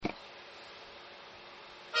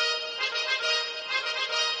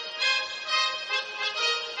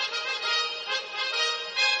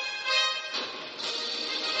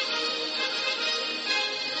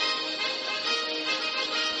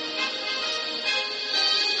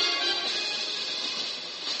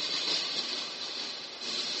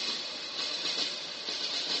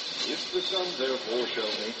The Son therefore shall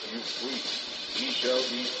make you free. Ye shall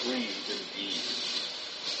be freed indeed.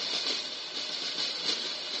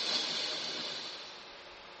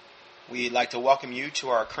 We'd like to welcome you to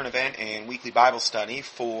our current event and weekly Bible study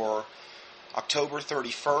for October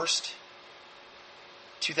 31st,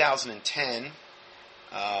 2010.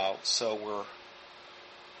 So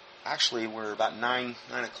we're about 9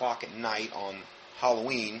 o'clock at night on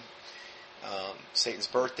Halloween, Satan's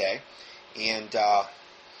birthday. And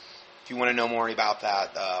if you want to know more about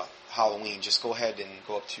that Halloween, just go ahead and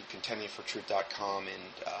go up to contendingfortruth.com and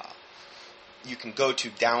you can go to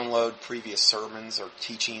download previous sermons or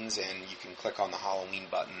teachings, and you can click on the Halloween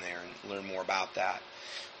button there and learn more about that.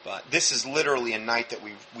 But this is literally a night that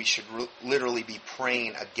we should literally be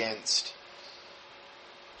praying against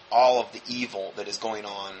all of the evil that is going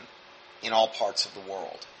on in all parts of the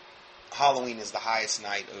world. Halloween is the highest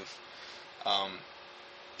night of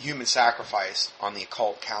human sacrifice on the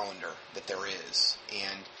occult calendar that there is.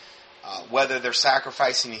 And whether they're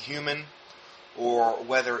sacrificing a human or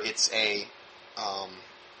whether it's a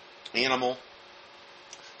animal,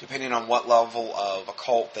 depending on what level of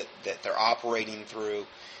occult that they're operating through,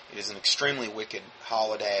 it is an extremely wicked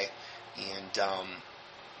holiday. And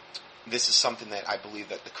this is something that I believe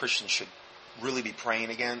that the Christians should really be praying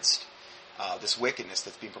against, this wickedness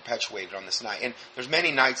that's being perpetuated on this night. And there's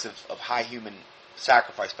many nights of high human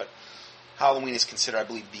sacrifice, but Halloween is considered, I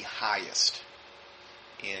believe, the highest.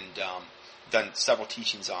 And done several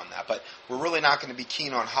teachings on that. But we're really not going to be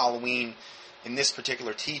keen on Halloween in this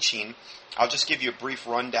particular teaching. I'll just give you a brief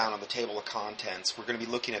rundown of the table of contents. We're going to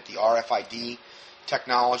be looking at the RFID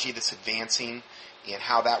technology that's advancing and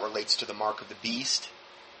how that relates to the mark of the beast.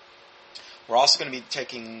 We're also going to be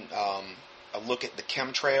taking a look at the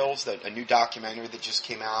chemtrails, a new documentary that just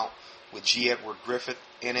came out with G. Edward Griffith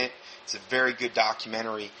in it. It's a very good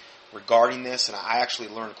documentary regarding this, and I actually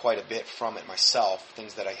learned quite a bit from it myself,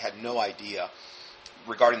 things that I had no idea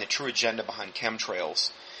regarding the true agenda behind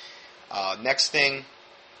chemtrails. Next thing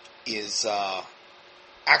is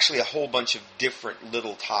actually a whole bunch of different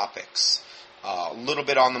little topics. A little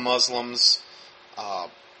bit on the Muslims,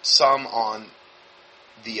 some on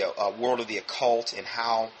the world of the occult and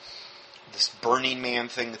how this Burning Man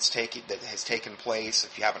thing that has taken place.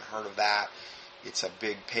 If you haven't heard of that, it's a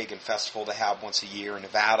big pagan festival they have once a year in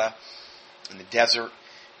Nevada, in the desert,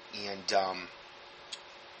 and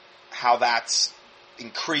how that's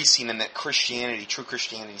increasing, and that Christianity, true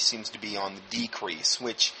Christianity, seems to be on the decrease,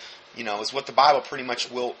 which, is what the Bible pretty much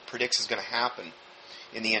predicts is going to happen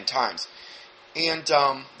in the end times. And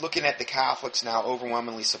looking at the Catholics now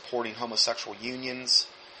overwhelmingly supporting homosexual unions,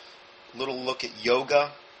 little look at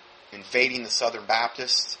yoga invading the Southern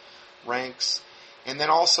Baptist ranks, and then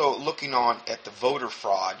also looking on at the voter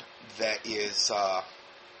fraud that is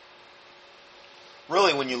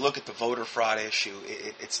really, when you look at the voter fraud issue,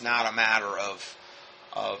 it's not a matter of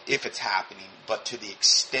if it's happening, but to the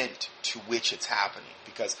extent to which it's happening,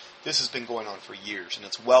 because this has been going on for years and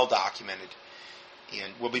it's well documented,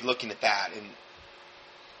 and we'll be looking at that. And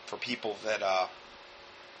for people that are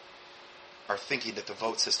thinking that the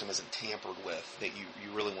vote system isn't tampered with, that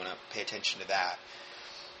you really want to pay attention to that.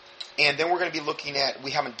 And then we're going to be looking at,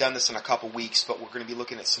 we haven't done this in a couple weeks, but we're going to be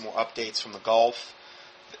looking at some more updates from the Gulf.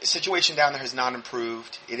 The situation down there has not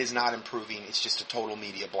improved. It is not improving. It's just a total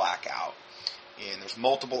media blackout. And there's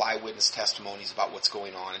multiple eyewitness testimonies about what's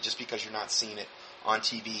going on. And just because you're not seeing it on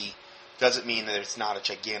TV doesn't mean that it's not a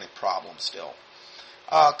gigantic problem still.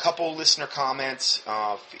 A couple listener comments,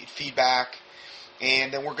 feedback,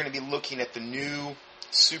 and then we're going to be looking at the new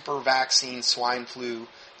super vaccine swine flu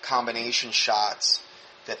combination shots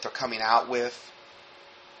that they're coming out with,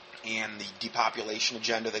 and the depopulation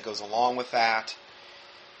agenda that goes along with that.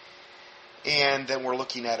 And then we're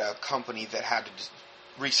looking at a company that had to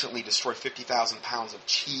recently destroy 50,000 pounds of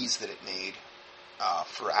cheese that it made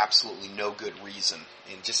for absolutely no good reason,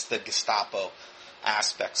 and just the Gestapo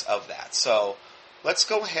aspects of that. So let's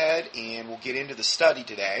go ahead and we'll get into the study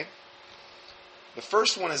today. The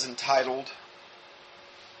first one is entitled,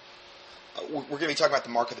 we're going to be talking about the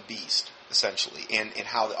mark of the beast, essentially, and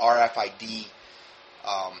how the RFID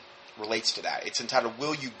relates to that. It's entitled,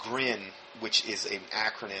 Will You Grin, which is an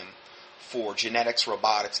acronym for Genetics,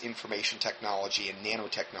 Robotics, Information Technology, and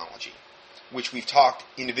Nanotechnology, which we've talked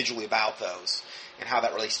individually about those and how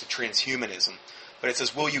that relates to transhumanism. But it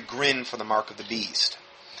says, Will you grin for the mark of the beast?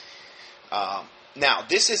 Now,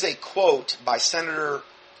 this is a quote by Senator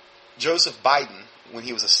Joseph Biden, when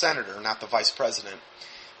he was a senator, not the vice president,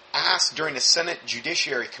 asked during the Senate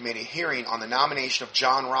Judiciary Committee hearing on the nomination of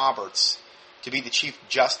John Roberts to be the Chief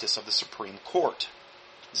Justice of the Supreme Court.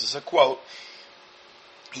 This is a quote.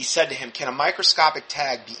 he said to him, "Can a microscopic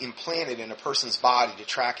tag be implanted in a person's body to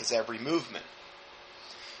track his every movement?"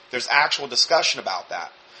 There's actual discussion about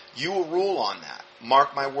that. You will rule on that,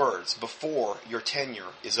 mark my words, before your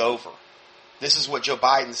tenure is over. This is what Joe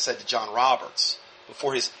Biden said to John Roberts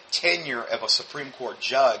before his tenure of a Supreme Court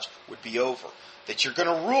judge would be over. That you're going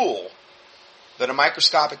to rule that a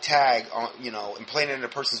microscopic tag, implanted in a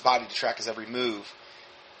person's body to track his every move,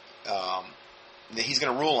 that he's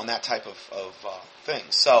going to rule on that type of thing.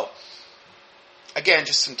 So, again,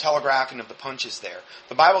 just some telegraphing of the punches there.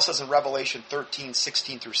 The Bible says in Revelation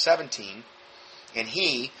 13:16 through 17, "And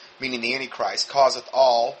he," meaning the Antichrist, "causeth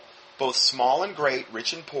all, both small and great,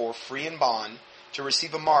 rich and poor, free and bond, to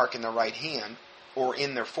receive a mark in their right hand or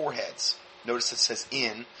in their foreheads." Notice it says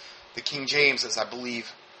 "in." The King James is, I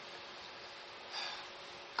believe,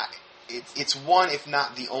 it's one, if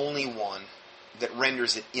not the only one, that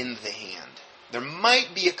renders it "in the hand." There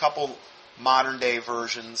might be a couple modern-day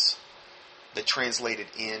versions that translate it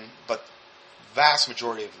 "in," but the vast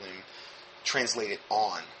majority of them translate it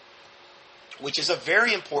 "on," which is a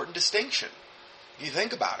very important distinction, if you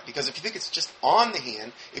think about it. Because if you think it's just on the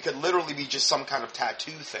hand, it could literally be just some kind of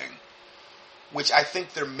tattoo thing, which I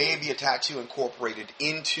think there may be a tattoo incorporated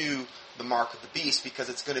into the mark of the beast, because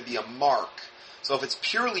it's going to be a mark. So if it's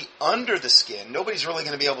purely under the skin, nobody's really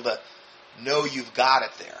going to be able to know you've got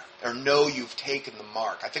it there, or know you've taken the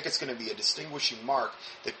mark. I think it's going to be a distinguishing mark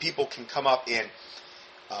that people can come up in.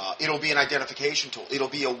 It'll be an identification tool. It'll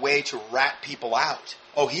be a way to rat people out.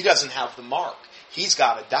 Oh, he doesn't have the mark. He's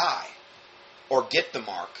got to die or get the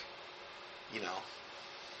mark,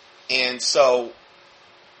 And so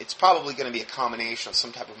it's probably going to be a combination of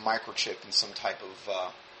some type of microchip and some type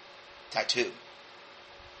of tattoo.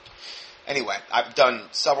 Anyway, I've done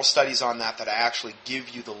several studies on that I actually give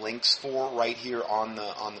you the links for right here on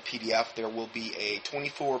the PDF. There will be a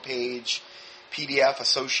 24-page PDF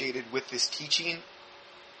associated with this teaching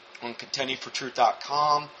on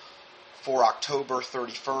contendingfortruth.com for October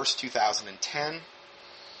 31st, 2010.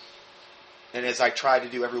 And as I try to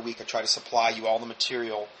do every week, I try to supply you all the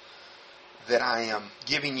material that I am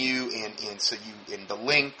giving you, and the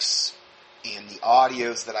links and the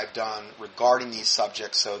audios that I've done regarding these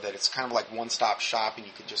subjects, so that it's kind of like one-stop shopping.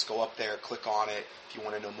 You can just go up there, click on it if you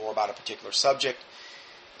want to know more about a particular subject.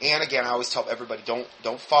 And again, I always tell everybody,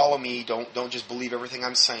 don't follow me. Don't just believe everything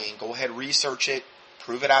I'm saying. Go ahead, research it,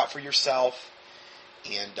 prove it out for yourself,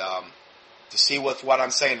 and to see if what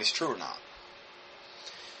I'm saying is true or not.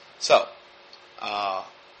 So,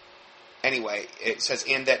 anyway, it says,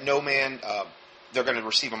 "And that no man," they're going to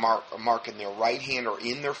receive a mark in their right hand or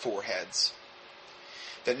in their foreheads,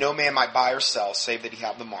 "that no man might buy or sell, save that he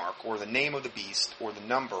have the mark, or the name of the beast, or the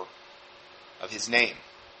number of his name."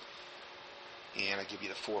 And I give you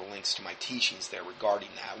the 4 links to my teachings there regarding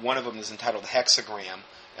that. One of them is entitled "The Hexagram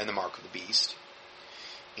and the Mark of the Beast,"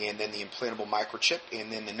 and then the implantable microchip,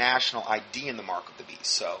 and then the national ID and the mark of the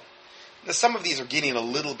beast. So, now, some of these are getting a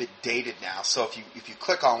little bit dated now, so if you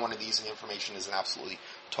click on one of these and the information isn't absolutely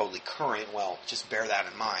totally current, well, just bear that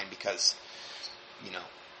in mind, because,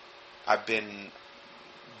 I've been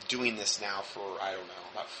doing this now for,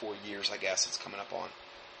 about 4 years, I guess it's coming up on.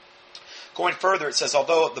 Going further, it says,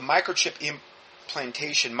 although the microchip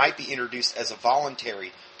implantation might be introduced as a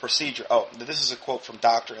voluntary procedure. Oh, this is a quote from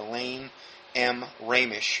Dr. Elaine M.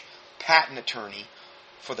 Ramish, patent attorney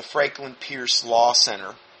for the Franklin Pierce Law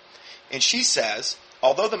Center. And she says,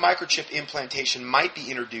 although the microchip implantation might be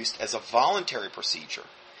introduced as a voluntary procedure,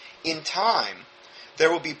 in time,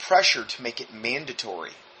 there will be pressure to make it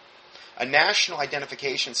mandatory. A national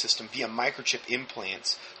identification system via microchip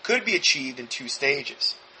implants could be achieved in 2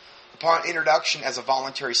 stages. Upon introduction as a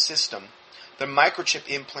voluntary system, the microchip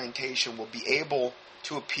implantation will be able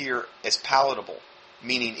to appear as palatable,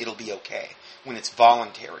 meaning it'll be okay, when it's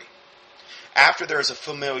voluntary. After there is a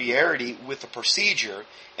familiarity with the procedure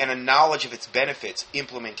and a knowledge of its benefits,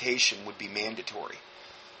 implementation would be mandatory.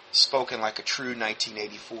 Spoken like a true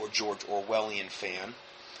 1984 George Orwellian fan.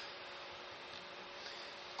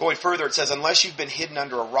 Going further, it says, unless you've been hidden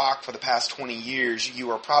under a rock for the past 20 years,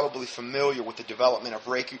 you are probably familiar with the development of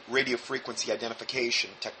radio frequency identification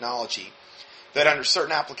technology that under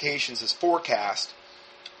certain applications is forecast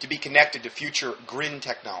to be connected to future GRIN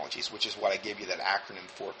technologies, which is what I gave you that acronym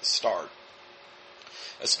for at the start.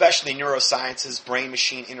 Especially neurosciences,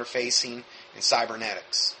 brain-machine interfacing, and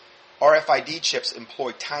cybernetics. RFID chips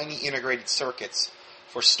employ tiny integrated circuits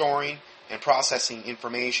for storing and processing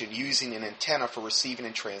information using an antenna for receiving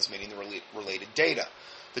and transmitting the related data.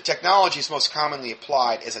 The technology is most commonly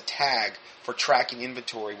applied as a tag for tracking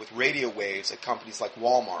inventory with radio waves at companies like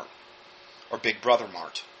Walmart, or Big Brother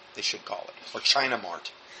Mart, they should call it, or China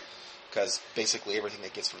Mart. because basically everything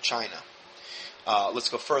that gets from China. Let's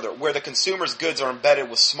go further. Where the consumer's goods are embedded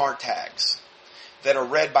with smart tags that are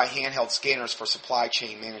read by handheld scanners for supply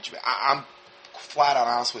chain management. I'm flat out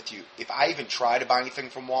honest with you. If I even try to buy anything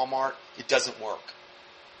from Walmart, it doesn't work.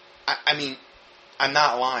 I mean, I'm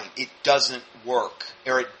not lying. It doesn't work.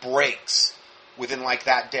 Or it breaks within like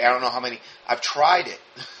that day. I don't know how many. I've tried it.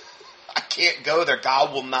 I can't go there.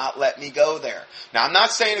 God will not let me go there. Now, I'm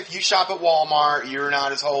not saying if you shop at Walmart, you're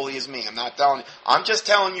not as holy as me. I'm not telling you. I'm just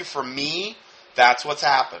telling you, for me, that's what's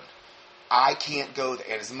happened. I can't go there.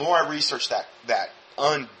 And as the more I research that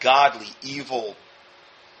ungodly, evil,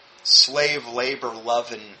 slave labor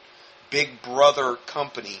loving, big brother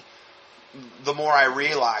company, the more I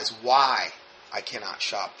realize why I cannot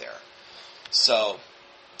shop there. So,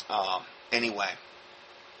 anyway,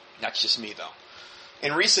 that's just me though.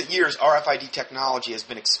 In recent years, RFID technology has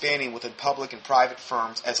been expanding within public and private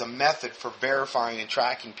firms as a method for verifying and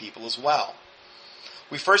tracking people as well.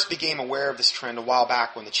 We first became aware of this trend a while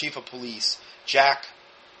back when the chief of police, Jack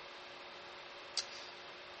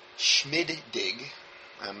Schmidig,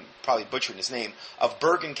 I'm probably butchering his name, of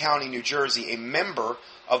Bergen County, New Jersey, a member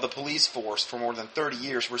of the police force for more than 30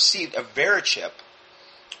 years, received a Verichip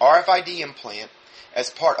RFID implant as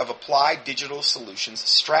part of Applied Digital Solutions'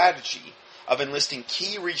 strategy of enlisting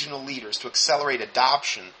key regional leaders to accelerate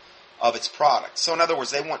adoption of its product. So in other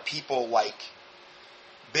words, they want people like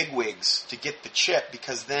bigwigs to get the chip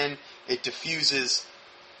because then it diffuses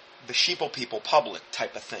the sheeple people public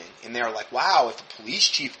type of thing. And they're like, wow, if the police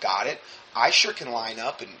chief got it, I sure can line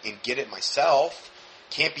up and get it myself.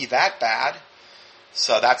 Can't be that bad.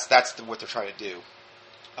 So that's what they're trying to do.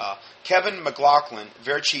 Kevin McLaughlin,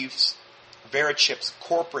 Verichip's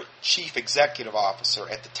corporate chief executive officer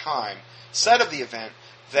at the time, said of the event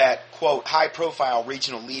that, quote, high-profile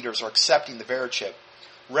regional leaders are accepting the Verichip,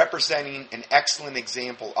 representing an excellent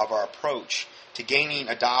example of our approach to gaining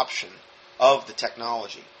adoption of the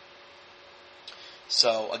technology.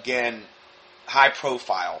 So, again,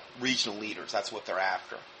 high-profile regional leaders, that's what they're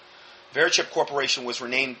after. Verichip Corporation was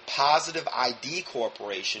renamed Positive ID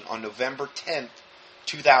Corporation on November 10th,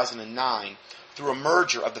 2009, through a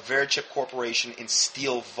merger of the Verichip Corporation and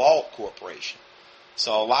Steel Vault Corporation.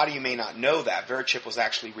 So a lot of you may not know that. Verichip was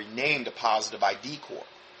actually renamed a Positive ID Corp.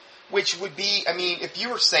 Which would be, I mean, if you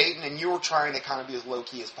were Satan and you were trying to kind of be as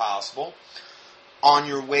low-key as possible on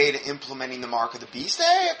your way to implementing the Mark of the Beast,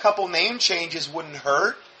 a couple name changes wouldn't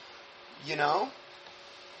hurt, you know?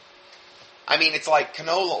 I mean, it's like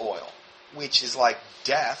canola oil, which is like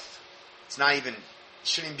death. It's not even,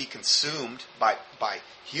 shouldn't even be consumed by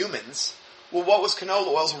humans. Well, what was canola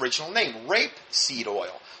oil's original name? Rapeseed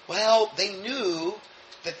oil. Well, they knew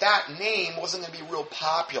that name wasn't going to be real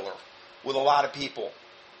popular with a lot of people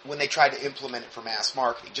when they tried to implement it for mass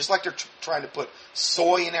marketing. Just like they're trying to put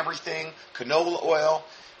soy in everything, canola oil.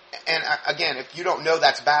 And again, if you don't know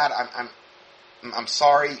that's bad, I'm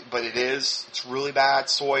sorry, but it is. It's really bad.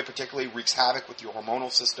 Soy particularly wreaks havoc with your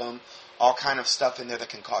hormonal system. All kind of stuff in there that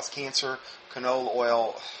can cause cancer. Canola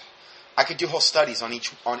oil. I could do whole studies on each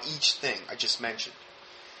thing I just mentioned.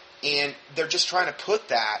 And they're just trying to put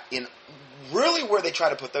that in, really where they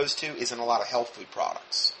try to put those two is in a lot of health food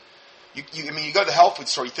products. You go to the health food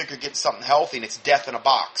store, you think you're getting something healthy, and it's death in a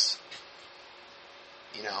box.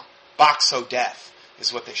 You know, Boxo death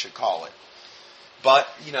is what they should call it. But,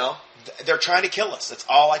 you know, they're trying to kill us. That's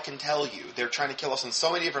all I can tell you. They're trying to kill us on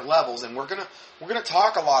so many different levels, and we're gonna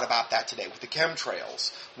talk a lot about that today with the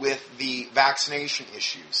chemtrails, with the vaccination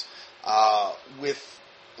issues,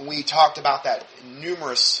 we talked about that in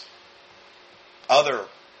numerous other,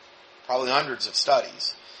 probably hundreds of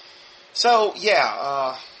studies. So, yeah,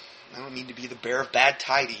 I don't mean to be the bearer of bad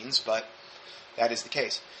tidings, but that is the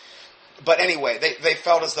case. But anyway, they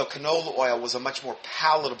felt as though canola oil was a much more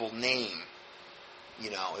palatable name. You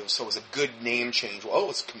know, it was a good name change. Oh,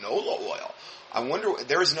 it's canola oil. I wonder,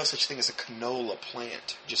 there is no such thing as a canola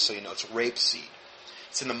plant, just so you know. It's rapeseed.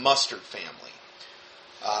 It's in the mustard family.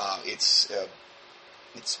 It's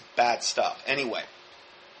bad stuff. Anyway,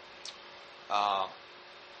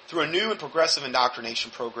 through a new and progressive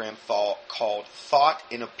indoctrination program called Thought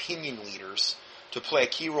and Opinion Leaders to play a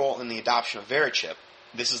key role in the adoption of Verichip,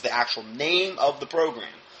 this is the actual name of the program,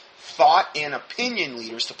 Thought and Opinion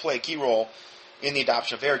Leaders to play a key role in the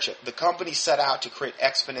adoption of Verichip. The company set out to create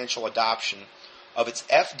exponential adoption of its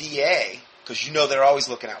FDA, because you know they're always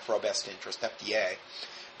looking out for our best interest, FDA.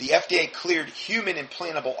 The FDA cleared human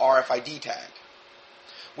implantable RFID tag,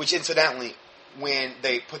 which incidentally, when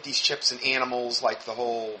they put these chips in animals, like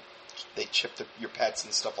they chip your pets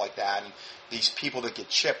and stuff like that, and these people that get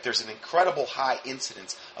chipped, there's an incredible high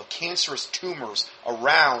incidence of cancerous tumors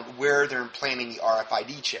around where they're implanting the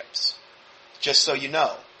RFID chips. Just so you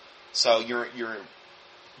know. So you're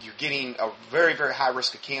getting a very, very high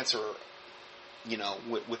risk of cancer,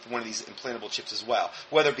 with one of these implantable chips as well,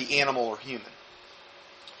 whether it be animal or human.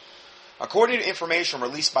 According to information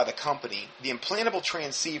released by the company, the implantable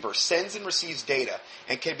transceiver sends and receives data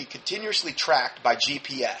and can be continuously tracked by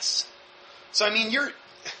GPS. So,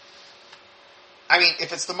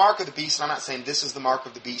 if it's the mark of the beast, and I'm not saying this is the mark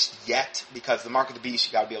of the beast yet, because the mark of the beast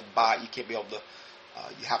you got to be able to buy. You can't be able to.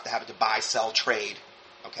 You have to have it to buy, sell, trade.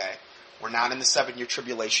 Okay, we're not in the 7-year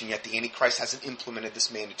tribulation yet. The Antichrist hasn't implemented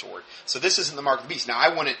this mandatory, so this isn't the mark of the beast. Now,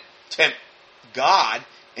 I wouldn't tempt God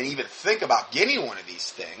and even think about getting one of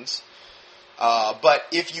these things. But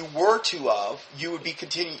if you were to, you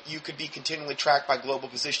could be continually tracked by global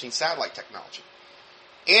positioning satellite technology.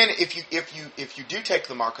 And if you do take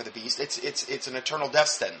the mark of the beast, it's an eternal death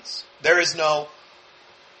sentence. There is no,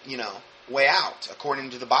 way out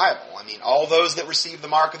according to the Bible. All those that receive the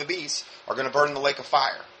mark of the beast are going to burn in the lake of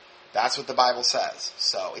fire. That's what the Bible says.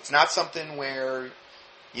 So it's not something where,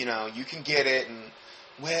 you can get it and,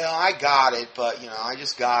 well, I got it, but I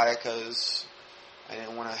just got it because I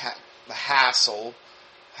didn't want to have the hassle,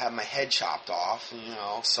 have my head chopped off,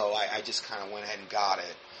 so I just kind of went ahead and got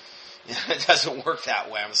it. It doesn't work that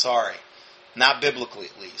way, I'm sorry. Not biblically,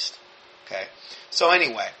 at least. Okay? So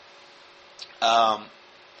anyway,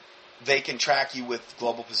 they can track you with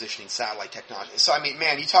global positioning satellite technology. So,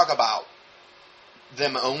 man, you talk about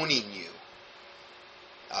them owning you.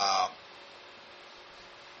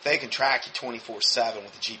 They can track you 24/7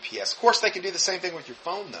 with the GPS. Of course, they can do the same thing with your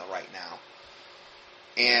phone, though, right now.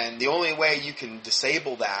 And the only way you can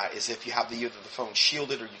disable that is if you have either the phone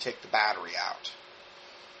shielded or you take the battery out.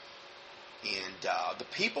 And the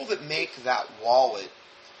people that make that wallet,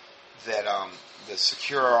 that the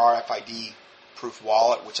secure RFID proof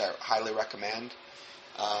wallet, which I highly recommend,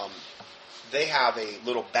 they have a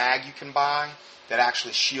little bag you can buy that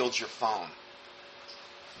actually shields your phone.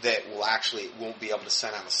 That won't be able to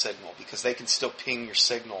send out a signal, because they can still ping your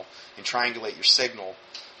signal and triangulate your signal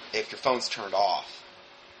if your phone's turned off.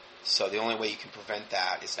 So the only way you can prevent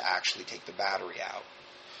that is to actually take the battery out.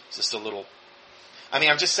 It's just a little...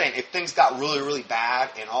 I'm just saying, if things got really, really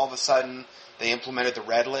bad and all of a sudden they implemented the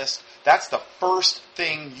red list, that's the first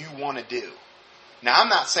thing you want to do. Now, I'm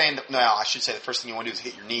not saying that... No, I should say the first thing you want to do is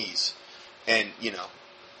hit your knees and,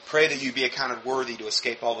 pray that you be accounted worthy to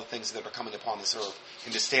escape all the things that are coming upon this earth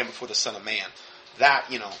and to stand before the Son of Man. That,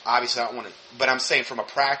 obviously I don't want to... But I'm saying from a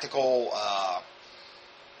practical...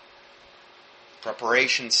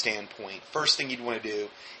 preparation standpoint, first thing you'd want to do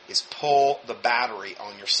is pull the battery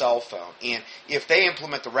on your cell phone. And if they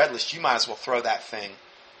implement the red list, you might as well throw that thing,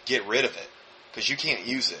 get rid of it, because you can't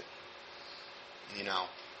use it.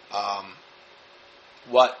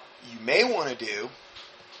 What you may want to do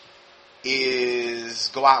is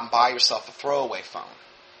go out and buy yourself a throwaway phone,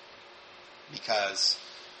 because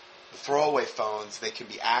the throwaway phones, they can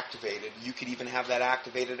be activated. You could even have that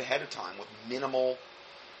activated ahead of time with minimal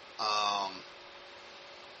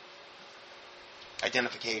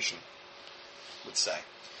identification, would say,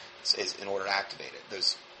 is in order to activate it.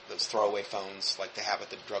 Those throwaway phones like they have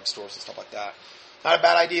at the drugstores and stuff like that. Not a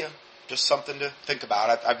bad idea. Just something to think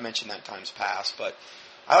about. I've mentioned that in times past, but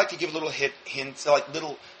I like to give little hints, like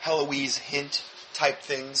little Heloise hint type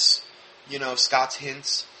things. Scott's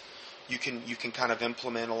hints. You can kind of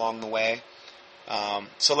implement along the way.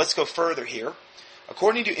 So let's go further here.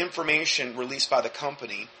 According to information released by the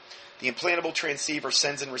company, the implantable transceiver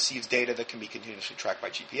sends and receives data that can be continuously tracked by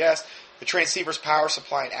GPS. The transceiver's power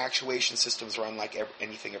supply and actuation systems are unlike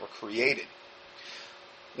anything ever created.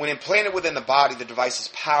 When implanted within the body, the device is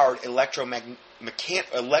powered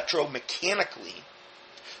electromechanically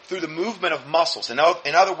through the movement of muscles. In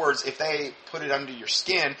other words, if they put it under your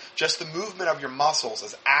skin, just the movement of your muscles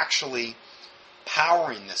is actually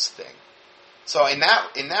powering this thing. So in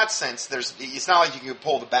that sense, it's not like you can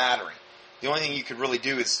pull the battery. The only thing you could really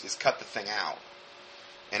do is cut the thing out.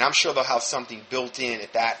 And I'm sure they'll have something built in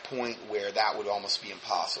at that point where that would almost be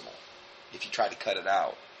impossible if you tried to cut it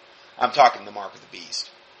out. I'm talking the mark of the beast.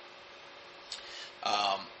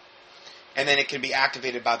 And then it can be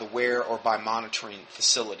activated by the wearer or by monitoring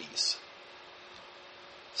facilities.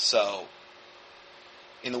 So,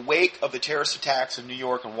 in the wake of the terrorist attacks in New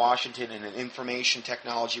York and Washington, and an information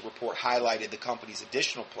technology report highlighted the company's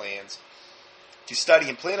additional plans to study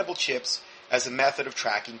implantable chips as a method of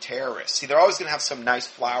tracking terrorists. See, they're always going to have some nice,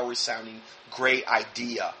 flowery-sounding, great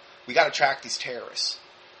idea. We got to track these terrorists.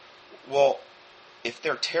 Well, if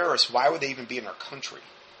they're terrorists, why would they even be in our country?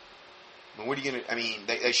 What are you going to...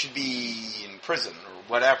 they should be in prison or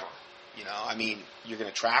whatever. You're going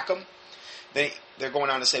to track them? They're going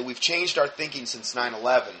on to say, we've changed our thinking since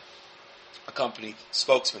 9/11. a company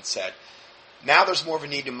spokesman said, now there's more of a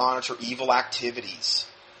need to monitor evil activities.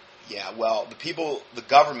 Yeah, well, the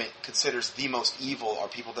government considers the most evil are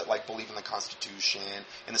people that believe in the Constitution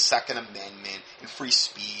and the Second Amendment and free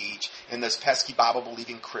speech and those pesky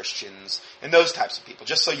Bible-believing Christians and those types of people.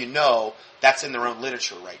 Just so you know, that's in their own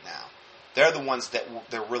literature right now. They're the ones that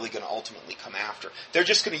they're really going to ultimately come after. They're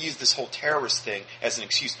just going to use this whole terrorist thing as an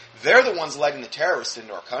excuse. They're the ones letting the terrorists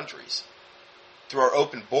into our countries through our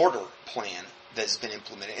open border plan that has been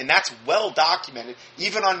implemented. And that's well documented,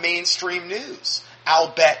 even on mainstream news.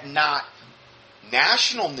 I'll bet not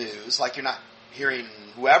national news, like you're not hearing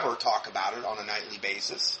whoever talk about it on a nightly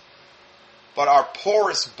basis. But our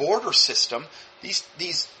porous border system,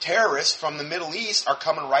 these terrorists from the Middle East are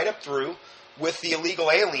coming right up through with the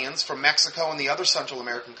illegal aliens from Mexico and the other Central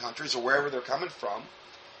American countries or wherever they're coming from.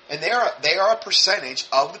 And they are a percentage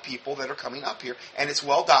of the people that are coming up here. And it's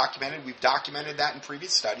well documented. We've documented that in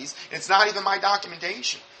previous studies. And it's not even my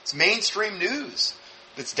documentation. It's mainstream news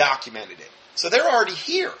that's documented it. So they're already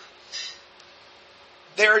here.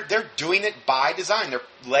 They're doing it by design. They're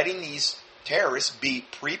letting these terrorists be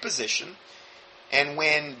pre-positioned. And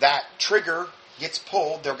when that trigger gets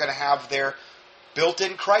pulled, they're going to have their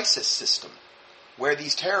built-in crisis system where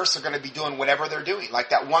these terrorists are going to be doing whatever they're doing. Like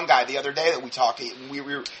that one guy the other day that we talked, you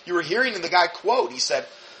were hearing the guy quote. He said,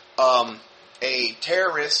 a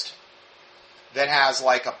terrorist that has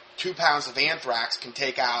 2 pounds of anthrax can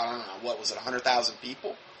take out, I don't know, 100,000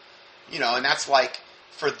 people? And that's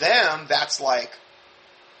for them, that's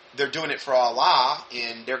they're doing it for Allah,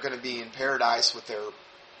 and they're going to be in paradise with their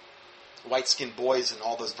white-skinned boys and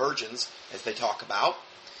all those virgins, as they talk about,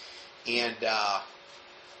 and,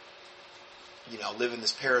 live in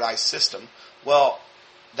this paradise system. Well,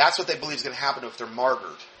 that's what they believe is going to happen if they're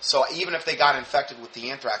martyred. So even if they got infected with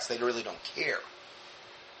the anthrax, they really don't care.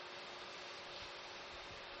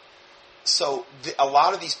 So a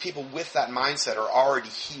lot of these people with that mindset are already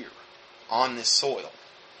here on this soil.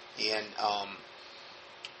 And,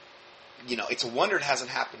 it's a wonder it hasn't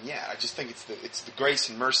happened yet. I just think it's the grace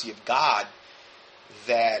and mercy of God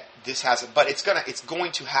that this hasn't. But it's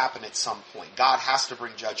going to happen at some point. God has to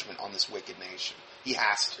bring judgment on this wicked nation. He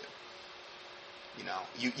has to.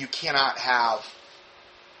 You cannot have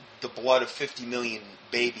the blood of 50 million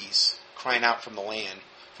babies crying out from the land,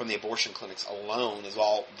 from the abortion clinics alone is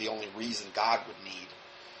the only reason God would need.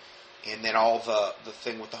 And then all the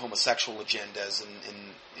thing with the homosexual agendas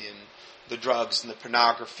and the drugs and the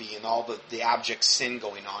pornography and all the abject sin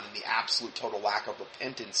going on and the absolute total lack of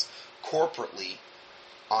repentance corporately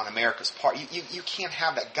on America's part. You can't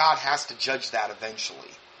have that. God has to judge that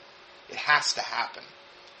eventually. It has to happen.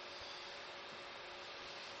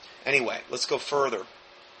 Anyway, let's go further.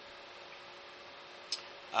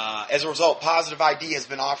 As a result, Positive ID has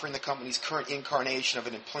been offering the company's current incarnation of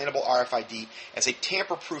an implantable RFID as a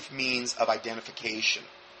tamper-proof means of identification.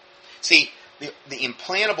 See, the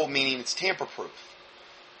implantable meaning it's tamper-proof.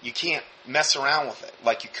 You can't mess around with it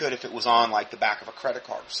like you could if it was on the back of a credit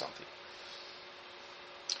card or something.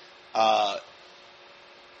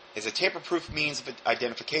 Is a tamper-proof means of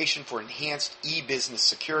identification for enhanced e-business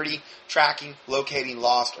security, tracking, locating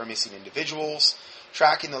lost or missing individuals,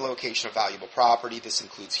 tracking the location of valuable property, this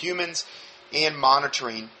includes humans, and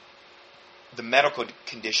monitoring the medical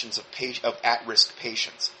conditions of at-risk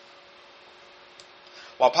patients.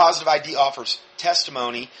 While Positive ID offers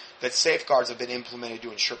testimony that safeguards have been implemented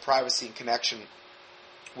to ensure privacy in connection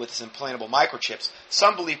with its implantable microchips,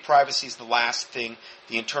 some believe privacy is the last thing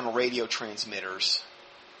the internal radio transmitters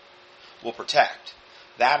will protect.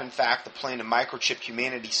 That, in fact, the plan to microchip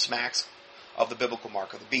humanity smacks of the biblical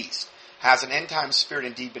mark of the beast. Has an end-time spirit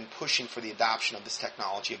indeed been pushing for the adoption of this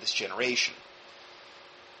technology of this generation?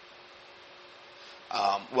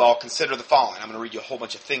 Well, consider the following. I'm going to read you a whole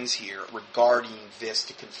bunch of things here regarding this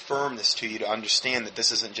to confirm this to you, to understand that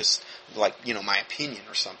this isn't just my opinion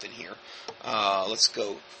or something here. Let's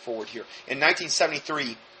go forward here. In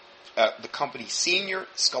 1973, the company Senior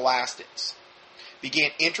Scholastics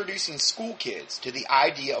began introducing school kids to the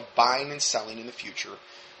idea of buying and selling in the future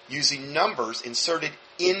using numbers inserted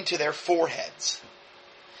into their foreheads.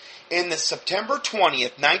 In the September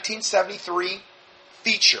 20th, 1973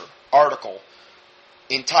 feature article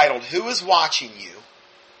entitled, "Who is Watching You?"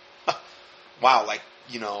 Wow,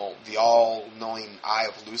 the all-knowing eye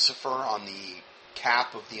of Lucifer on the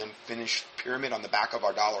cap of the unfinished pyramid on the back of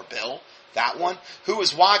our dollar bill. That one. "Who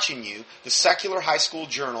is Watching You?" The Secular High School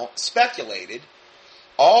Journal speculated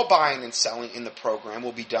all buying and selling in the program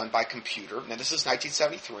will be done by computer. Now, this is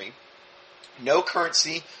 1973. No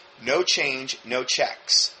currency, no change, no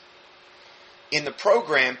checks. In the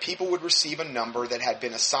program, people would receive a number that had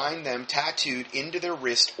been assigned them tattooed into their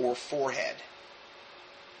wrist or forehead.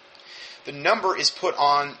 The number is put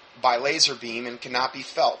on by laser beam and cannot be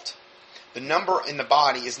felt. The number in the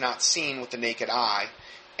body is not seen with the naked eye,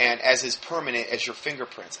 and as is permanent as your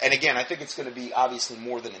fingerprints. And again, I think it's going to be obviously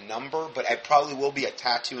more than a number, but it probably will be a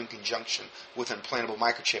tattoo in conjunction with an implantable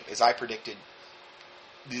microchip, as I predicted,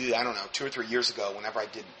 2 or 3 years ago whenever I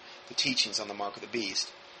did the teachings on the Mark of the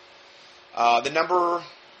Beast. The number,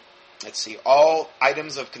 all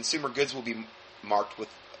items of consumer goods will be marked with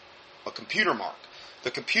a computer mark. The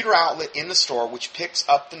computer outlet in the store, which picks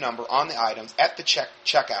up the number on the items at the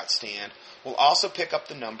checkout stand, will also pick up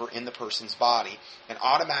the number in the person's body and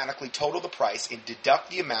automatically total the price and deduct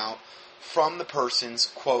the amount from the person's,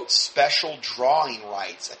 quote, special drawing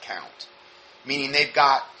rights account. Meaning they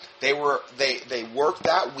worked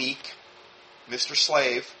that week, Mr.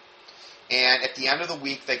 Slave, and at the end of the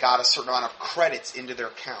week they got a certain amount of credits into their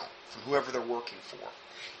account from whoever they're working for.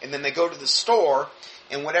 And then they go to the store,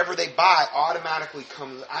 and whatever they buy automatically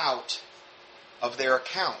comes out of their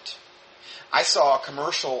account. I saw a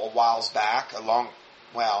commercial a while back,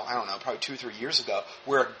 probably 2 or 3 years ago,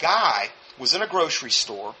 where a guy was in a grocery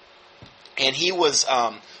store, and he was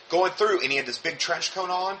going through, and he had this big trench coat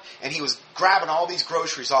on, and he was grabbing all these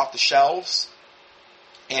groceries off the shelves,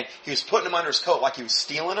 and he was putting them under his coat like he was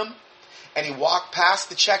stealing them, and he walked past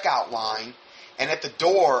the checkout line, and at the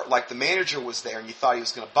door, like the manager was there, and you thought he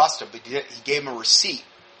was going to bust him, but he gave him a receipt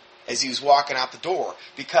as he was walking out the door,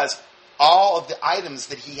 because all of the items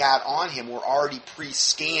that he had on him were already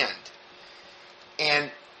pre-scanned.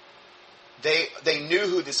 And they knew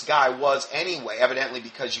who this guy was anyway, evidently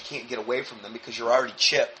because you can't get away from them because you're already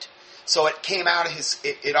chipped. So it came out of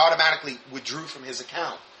it automatically withdrew from his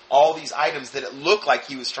account all these items that it looked like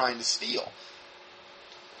he was trying to steal.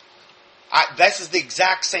 This is the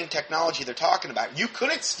exact same technology they're talking about. You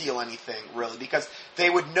couldn't steal anything, really, because they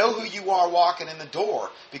would know who you are walking in the door,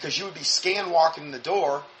 because you would be scanned walking in the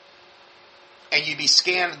door, and you'd be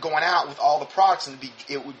scanned going out with all the products, and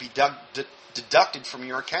it would be deducted from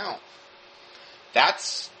your account.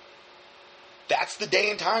 That's the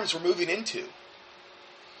day and times we're moving into.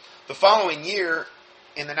 The following year,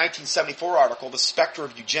 in the 1974 article, The Spectre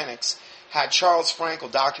of Eugenics, had Charles Frankel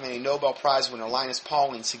documenting Nobel Prize winner Linus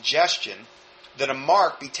Pauling's suggestion that a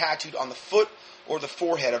mark be tattooed on the foot or the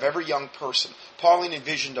forehead of every young person. Pauling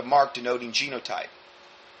envisioned a mark denoting genotype.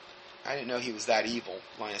 I didn't know he was that evil,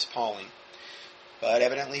 Linus Pauling, but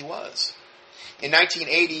evidently he was. In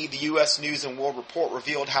 1980, the U.S. News and World Report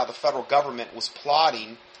revealed how the federal government was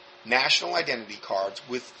plotting national identity cards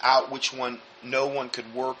without which no one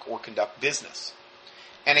could work or conduct business.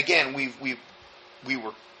 And again, we've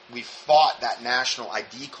fought that national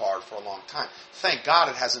ID card for a long time. Thank God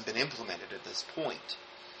it hasn't been implemented at this point.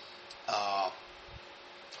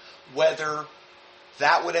 Whether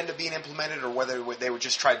that would end up being implemented or whether they would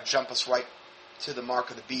just try to jump us right to the Mark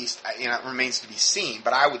of the Beast, it remains to be seen.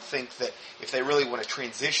 But I would think that if they really want to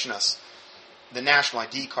transition us, the national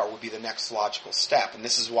ID card would be the next logical step. And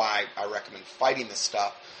this is why I recommend fighting this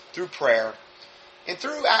stuff through prayer. And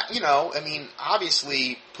through,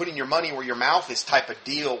 obviously putting your money where your mouth is type of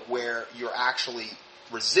deal where you're actually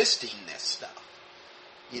resisting this stuff.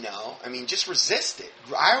 Just resist it.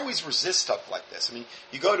 I always resist stuff like this.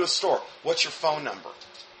 You go to a store, what's your phone number?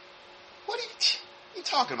 What are you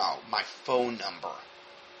talking about, my phone number?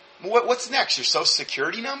 What's next, your social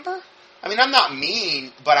security number? I'm not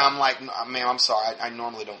mean, but I'm like, man, I'm sorry, I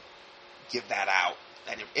normally don't give that out.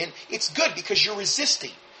 And it's good because you're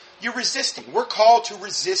resisting. You're resisting. We're called to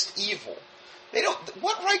resist evil.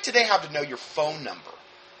 What right do they have to know your phone number?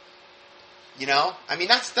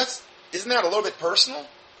 That's isn't that a little bit personal?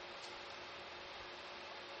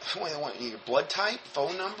 What, they want your blood type,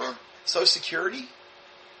 phone number, social security?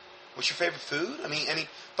 What's your favorite food?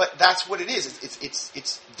 But that's what it is.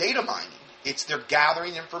 It's data mining. They're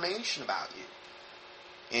gathering information about you.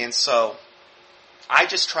 And so I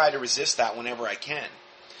just try to resist that whenever I can.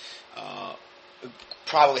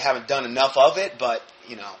 Probably haven't done enough of it, but,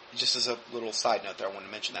 just as a little side note there, I wanted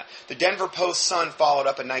to mention that. The Denver Post-Sun followed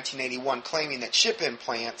up in 1981 claiming that chip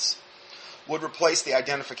implants would replace the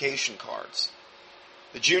identification cards.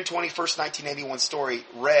 The June 21st, 1981 story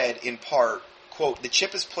read in part, quote, the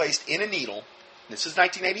chip is placed in a needle, this is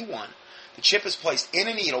 1981, the chip is placed in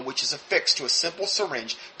a needle which is affixed to a simple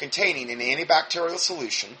syringe containing an antibacterial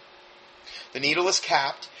solution. The needle is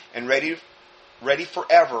capped and ready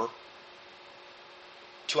forever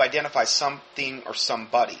to identify something or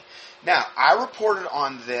somebody. Now, I reported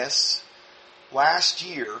on this last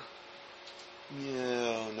year,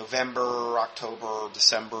 November, October,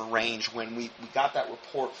 December range, when we got that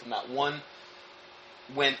report from that one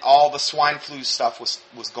when all the swine flu stuff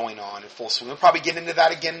was going on in full swing. We'll probably get into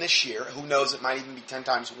that again this year. Who knows, it might even be 10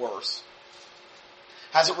 times worse.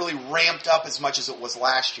 Hasn't really ramped up as much as it was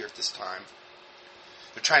last year at this time.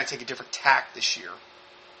 They're trying to take a different tack this year.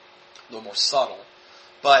 A little more subtle.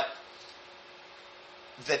 But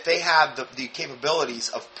that they have the capabilities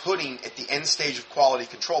of putting, at the end stage of quality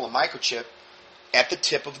control, a microchip at the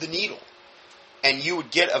tip of the needle. And you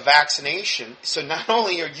would get a vaccination. So not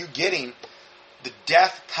only are you getting the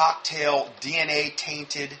death cocktail,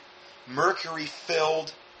 DNA-tainted,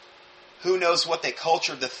 mercury-filled, who knows what they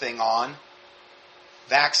cultured the thing on,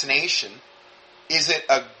 vaccination. Is it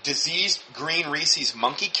a diseased green Reese's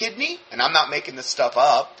monkey kidney? And I'm not making this stuff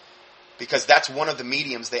up, because that's one of the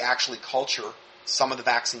mediums they actually culture some of the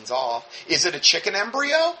vaccines off. Is it a chicken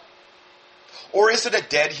embryo? Or is it a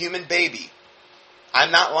dead human baby?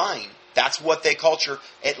 I'm not lying. That's what they culture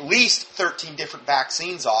at least 13 different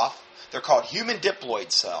vaccines off. They're called human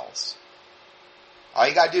diploid cells. All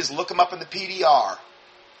you got to do is look them up in the PDR,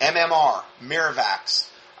 MMR, Miravax.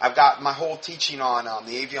 I've got my whole teaching on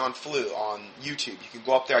the avian flu on YouTube. You can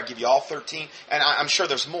go up there. I'll give you all 13. And I'm sure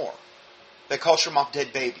there's more. They culture them off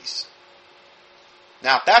dead babies.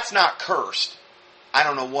 Now, if that's not cursed, I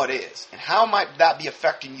don't know what is. And how might that be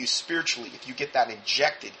affecting you spiritually if you get that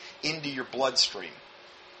injected into your bloodstream?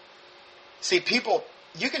 See, people,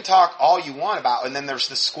 you can talk all you want about, and then there's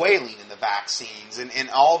the squalene in the vaccines and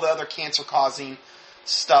all the other cancer-causing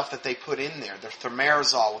stuff that they put in there. The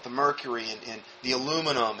thimerosal with the mercury and the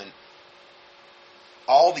aluminum and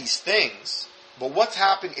all these things. But what's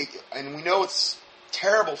happening, and we know it's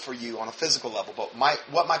terrible for you on a physical level, but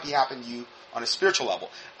what might be happening to you on a spiritual level?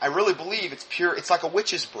 I really believe it's pure, it's like a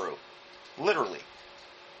witch's brew. Literally.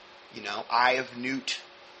 You know, eye of newt,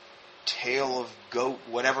 tail of goat,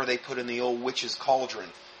 whatever they put in the old witch's cauldron.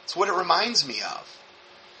 It's what it reminds me of.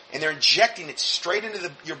 And they're injecting it straight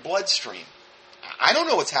into your bloodstream. I don't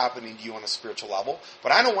know what's happening to you on a spiritual level,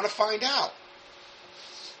 but I don't want to find out.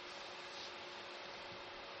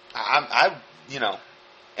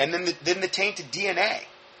 And then the tainted DNA,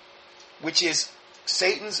 which is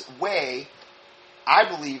Satan's way. I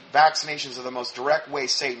believe vaccinations are the most direct way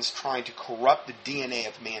Satan's trying to corrupt the DNA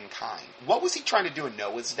of mankind. What was he trying to do in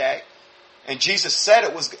Noah's day? And Jesus said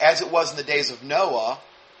it was as it was in the days of Noah,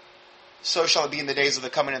 so shall it be in the days of the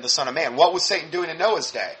coming of the Son of Man. What was Satan doing in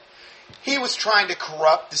Noah's day? He was trying to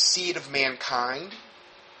corrupt the seed of mankind,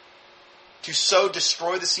 to so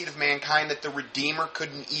destroy the seed of mankind that the Redeemer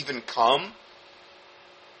couldn't even come.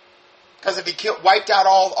 Because if he wiped out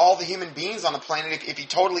all the human beings on the planet, if he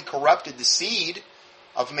totally corrupted the seed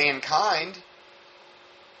of mankind,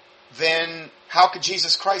 then how could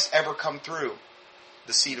Jesus Christ ever come through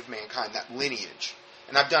the seed of mankind, that lineage?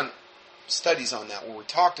 And I've done studies on that where we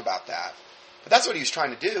talked about that. But that's what he was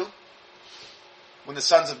trying to do. When the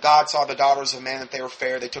sons of God saw the daughters of man that they were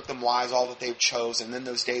fair, they took them wives, all that they chose, and then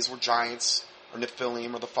those days were giants, or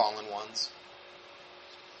Nephilim, or the fallen ones.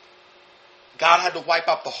 God had to wipe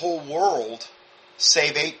out the whole world,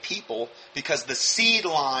 save 8 people, because the seed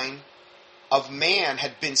line of man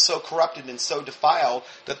had been so corrupted and so defiled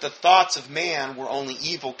that the thoughts of man were only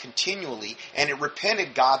evil continually, and it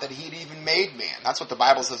repented God that he had even made man. That's what the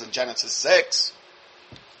Bible says in Genesis 6.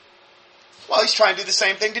 Well, he's trying to do the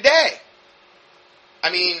same thing today.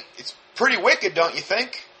 I mean, it's pretty wicked, don't you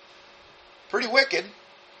think? Pretty wicked.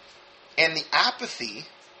 And the apathy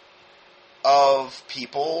of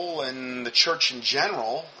people and the church in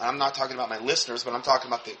general, I'm not talking about my listeners, but I'm talking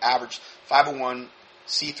about the average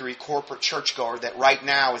 501c3 corporate churchgoer that right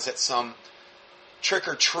now is at some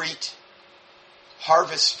trick-or-treat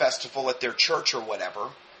harvest festival at their church or whatever,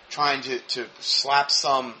 trying to slap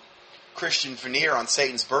some Christian veneer on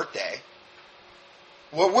Satan's birthday.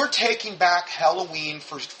 Well, we're taking back Halloween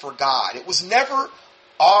for God. It was never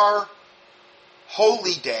our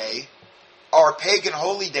holy day, our pagan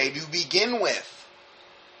holy day to begin with.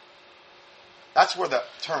 That's where the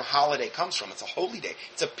term holiday comes from. It's a holy day.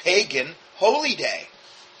 It's a pagan holy day.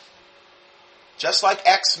 Just like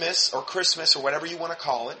Xmas or Christmas or whatever you want to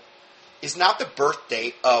call it, is not the birth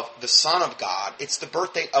date of the Son of God. It's the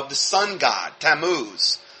birth date of the sun god,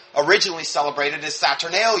 Tammuz, originally celebrated as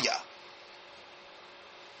Saturnalia.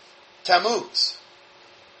 Tammuz,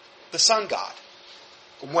 the sun god,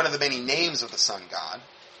 one of the many names of the sun god.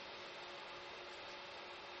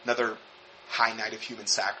 Another high night of human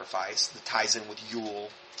sacrifice that ties in with Yule.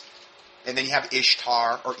 And then you have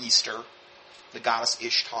Ishtar, or Easter, the goddess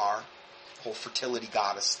Ishtar, the whole fertility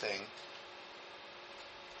goddess thing.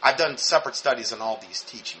 I've done separate studies on all these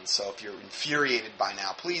teachings, so if you're infuriated by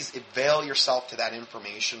now, please avail yourself to that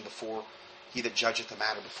information before he that judgeth the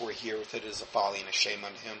matter, before he heareth it, is a folly and a shame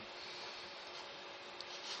unto him.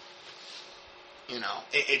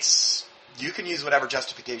 It's you can use whatever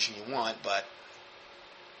justification you want, but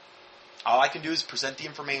all I can do is present the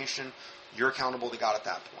information. You're accountable to God at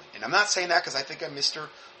that point. And I'm not saying that because I think I'm Mr.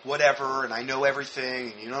 Whatever and I know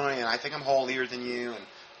everything and and I think I'm holier than you. And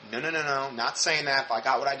no. Not saying that. If I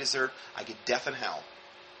got what I deserved, I get death and hell.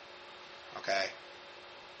 Okay?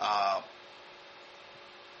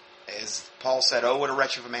 As Paul said, "Oh, what a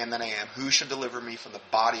wretch of a man that I am. Who shall deliver me from the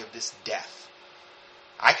body of this death?"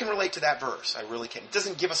 I can relate to that verse. I really can. It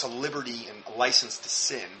doesn't give us a liberty and a license to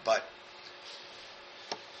sin, but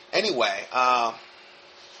anyway,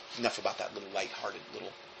 enough about that little lighthearted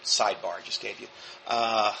little sidebar I just gave you.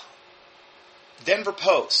 Denver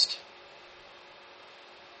Post.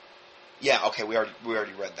 Yeah, okay, we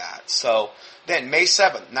already read that. So then, May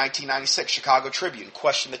 7th, 1996, Chicago Tribune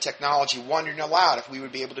questioned the technology, wondering aloud if we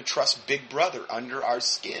would be able to trust Big Brother under our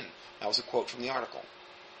skin. That was a quote from the article.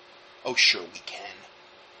 Oh, sure we can.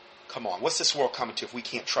 Come on, what's this world coming to if we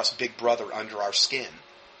can't trust Big Brother under our skin?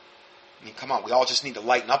 I mean, come on, we all just need to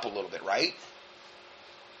lighten up a little bit, right?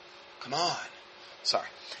 Come on. Sorry.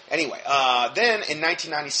 Anyway, then in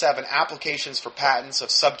 1997, applications for patents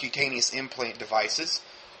of subcutaneous implant devices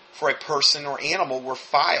for a person or animal were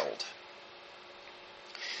filed.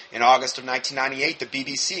 In August of 1998, the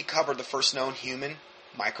BBC covered the first known human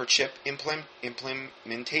microchip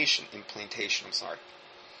implantation.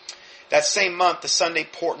 That same month, the Sunday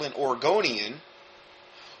Portland Oregonian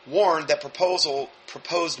warned that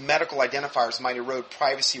proposed medical identifiers might erode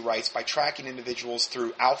privacy rights by tracking individuals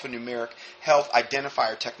through alphanumeric health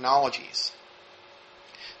identifier technologies.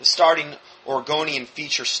 The starting Oregonian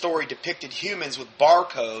feature story depicted humans with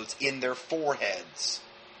barcodes in their foreheads.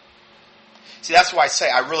 See, that's why I say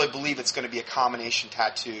I really believe it's going to be a combination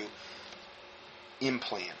tattoo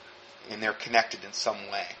implant, and they're connected in some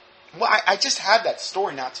way. Well, I just had that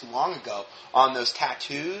story not too long ago on those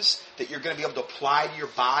tattoos that you're going to be able to apply to your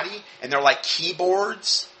body, and they're like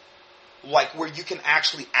keyboards, like where you can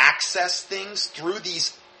actually access things through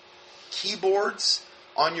these keyboards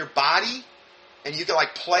on your body, and you can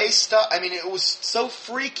like play stuff. I mean, it was so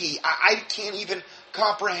freaky, I can't even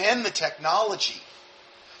comprehend the technology.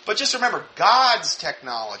 But just remember, God's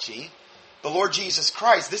technology, the Lord Jesus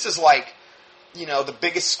Christ, this is like, the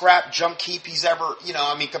biggest scrap junk heap he's ever,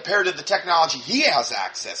 compared to the technology he has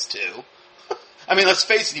access to. I mean, let's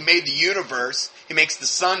face it, he made the universe. He makes the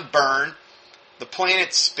sun burn, the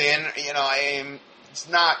planets spin, it's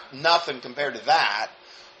not nothing compared to that.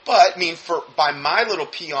 But, by my little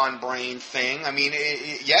peon brain thing,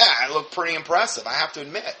 it looked pretty impressive, I have to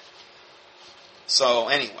admit. So,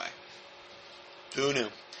 anyway, who knew?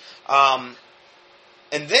 And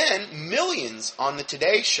then, millions on the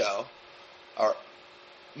Today Show, or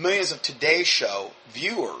millions of Today Show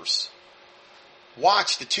viewers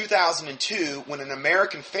watched the 2002 when an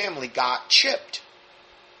American family got chipped.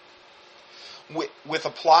 With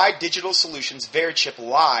Applied Digital Solutions VeriChip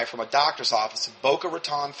live from a doctor's office in Boca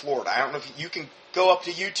Raton, Florida. I don't know if you can go up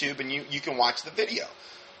to YouTube and you can watch the video.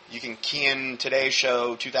 You can key in Today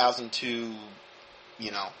Show 2002,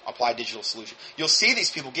 Applied Digital Solution. You'll see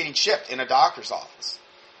these people getting chipped in a doctor's office.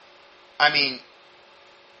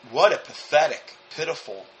 What a pathetic,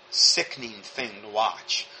 pitiful, sickening thing to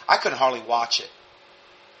watch. I couldn't hardly watch it.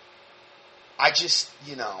 I just,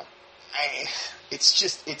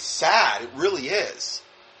 it's sad. It really is.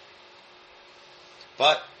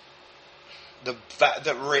 But the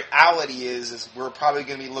reality is we're probably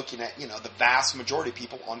going to be looking at, the vast majority of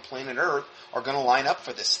people on planet Earth are going to line up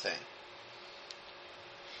for this thing.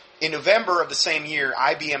 In November of the same year,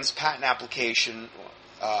 IBM's patent application,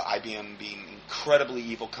 IBM being an incredibly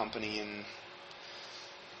evil company, and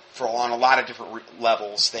on a lot of different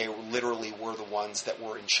levels, they literally were the ones that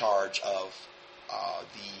were in charge of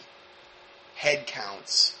the head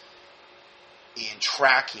counts and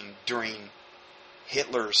tracking during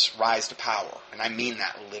Hitler's rise to power. And I mean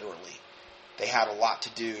that literally. They had a lot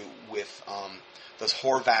to do with those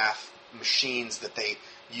Horvath machines that they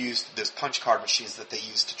used, those punch card machines that they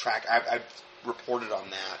used to track. I've reported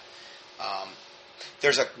on that.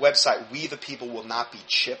 There's a website, We the People Will Not Be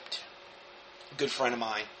Chipped. A good friend of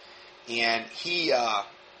mine. And he,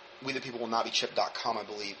 WeThePeopleWillNotBeChipped.com, I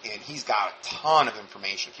believe. And he's got a ton of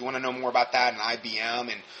information. If you want to know more about that and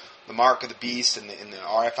IBM and the Mark of the Beast and the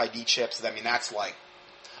RFID chips, that's like...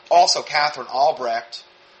 Also, Catherine Albrecht,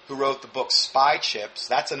 who wrote the book Spy Chips,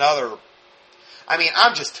 that's another...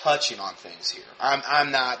 I'm just touching on things here.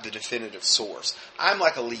 I'm not the definitive source. I'm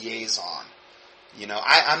like a liaison.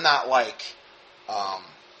 I'm not like...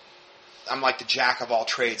 I'm like the jack of all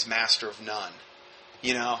trades, master of none.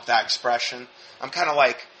 That expression. I'm kind of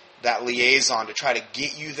like that liaison to try to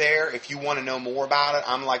get you there. If you want to know more about it,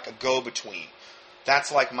 I'm like a go-between.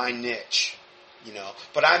 That's like my niche, you know.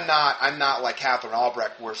 But I'm not like Catherine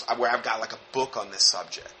Albrecht where I've got like a book on this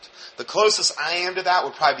subject. The closest I am to that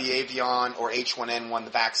would probably be Avian or H1N1,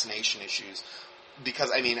 the vaccination issues.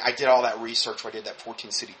 Because, I mean, I did all that research where I did that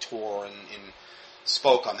 14-city tour and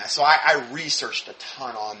spoke on that. So I researched a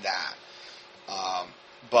ton on that.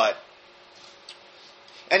 But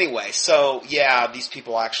anyway, so yeah, these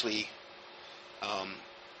people actually,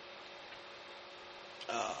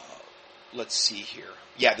 let's see here.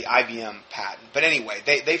 Yeah, the IBM patent. But anyway,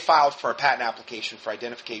 they filed for a patent application for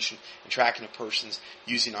identification and tracking of persons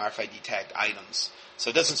using RFID tagged items. So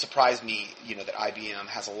it doesn't surprise me, you know, that IBM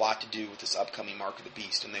has a lot to do with this upcoming Mark of the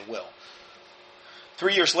Beast, and they will.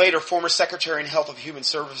 3 years later, former Secretary in Health and Human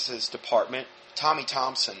Services Department, Tommy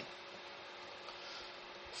Thompson,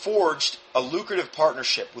 forged a lucrative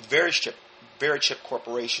partnership with Verichip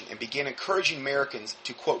Corporation and began encouraging Americans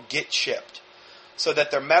to, quote, get chipped, so that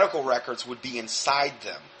their medical records would be inside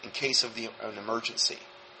them in case of an emergency.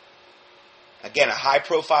 Again, a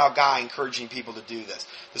high-profile guy encouraging people to do this.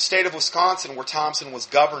 The state of Wisconsin, where Thompson was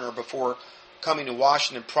governor before coming to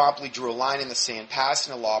Washington, promptly drew a line in the sand,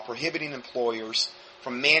 passing a law prohibiting employers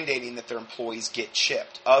from mandating that their employees get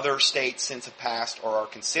chipped. Other states since have passed or are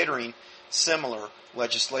considering similar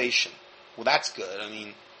legislation. Well, that's good. I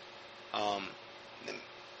mean,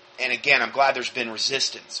 and again, I'm glad there's been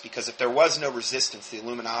resistance, because if there was no resistance, the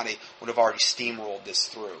Illuminati would have already steamrolled this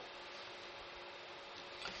through.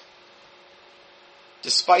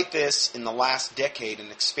 Despite this, in the last decade, an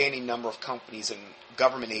expanding number of companies and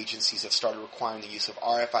government agencies have started requiring the use of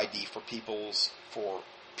RFID for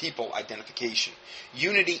people identification.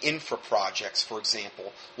 Unity Infra Projects, for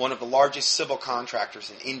example, one of the largest civil contractors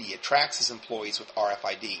in India, tracks its employees with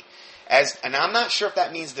RFID. And I'm not sure if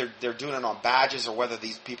that means they're doing it on badges or whether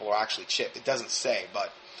these people are actually chipped. It doesn't say,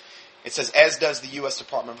 but it says, as does the U.S.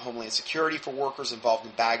 Department of Homeland Security for workers involved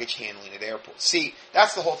in baggage handling at airports. See,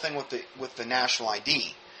 that's the whole thing with the national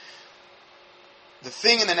ID. The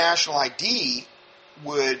thing in the national ID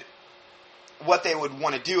what they would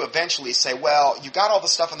want to do eventually is say, well, you got all the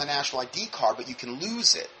stuff on the national ID card, but you can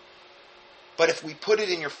lose it. But if we put it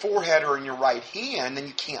in your forehead or in your right hand, then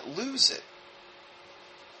you can't lose it.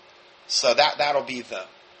 So that'll be the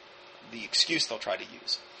excuse they'll try to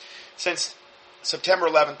use. Since September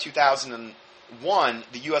 11, 2001,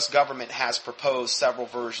 the U.S. government has proposed several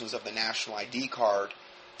versions of the national ID card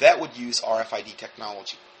that would use RFID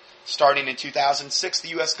technology. Starting in 2006, the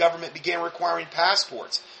U.S. government began requiring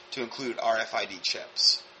passports to include RFID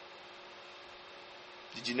chips.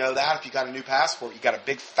 Did you know that? If you got a new passport, you got a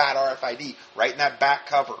big fat RFID right in that back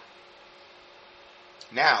cover.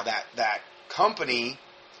 Now, that company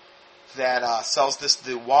that sells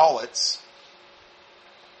the wallets,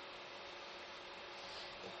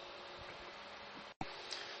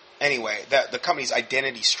 anyway, the company's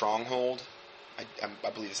Identity Stronghold,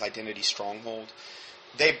 I believe it's Identity Stronghold,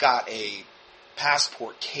 they've got a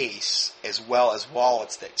passport case as well as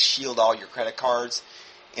wallets that shield all your credit cards,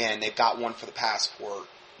 and they've got one for the passport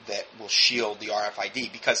that will shield the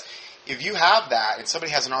RFID. Because if you have that and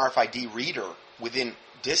somebody has an RFID reader within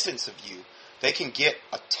distance of you, they can get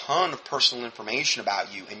a ton of personal information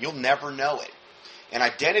about you, and you'll never know it. And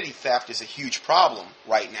identity theft is a huge problem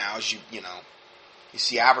right now, as you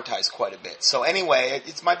see advertised quite a bit. So anyway,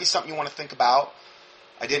 it might be something you want to think about.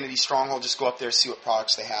 Identity Stronghold, just go up there, see what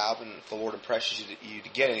products they have, and if the Lord impresses you to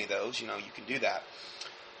get any of those, you can do that.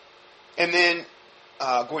 And then,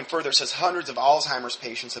 going further, it says hundreds of Alzheimer's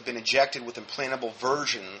patients have been injected with implantable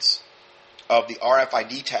versions of the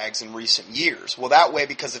RFID tags in recent years. Well, that way,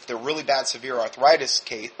 because if they're really bad severe Alzheimer's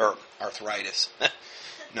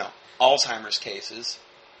cases,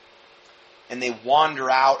 and they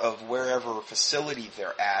wander out of wherever facility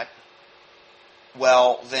they're at,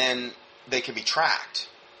 well, then they can be tracked,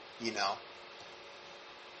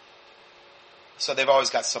 So they've always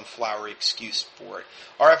got some flowery excuse for it.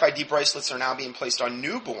 RFID bracelets are now being placed on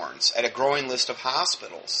newborns at a growing list of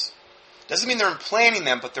hospitals. Doesn't mean they're implanting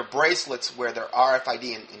them, but they're bracelets where they're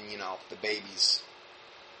RFID and the baby's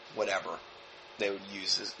whatever. They would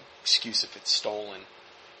use as an excuse if it's stolen,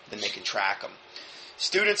 then they can track them.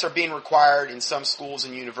 Students are being required in some schools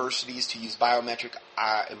and universities to use biometric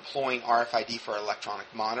employing RFID for electronic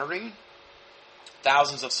monitoring.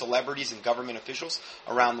 Thousands of celebrities and government officials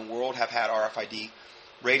around the world have had RFID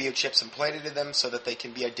radio chips implanted in them so that they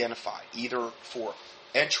can be identified, either for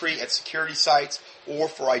entry at security sites or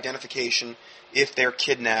for identification if they're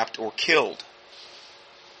kidnapped or killed.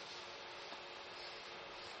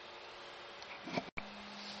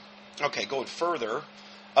 Okay, going further,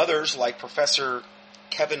 others like Professor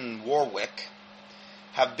Kevin Warwick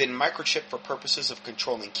have been microchipped for purposes of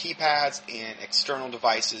controlling keypads and external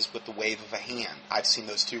devices with the wave of a hand. I've seen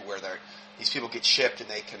those too, where these people get shipped and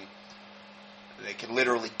they can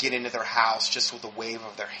literally get into their house just with a wave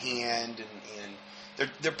of their hand, and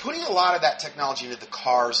they're putting a lot of that technology into the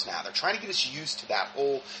cars now. They're trying to get us used to that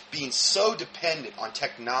whole being so dependent on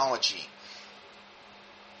technology.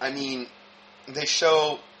 I mean,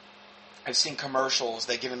 I've seen commercials,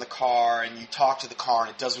 they get in the car and you talk to the car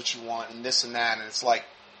and it does what you want and this and that, and it's like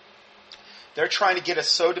they're trying to get us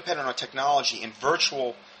so dependent on technology and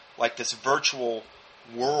virtual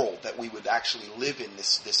world that we would actually live in,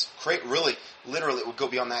 really, literally it would go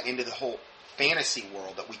beyond that into the whole fantasy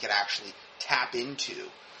world that we could actually tap into,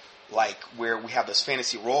 like where we have those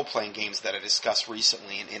fantasy role-playing games that I discussed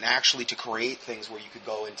recently, and actually to create things where you could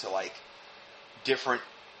go into like different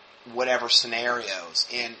whatever scenarios,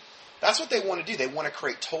 and that's what they want to do. They want to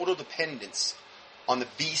create total dependence on the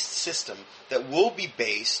beast system that will be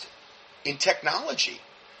based in technology.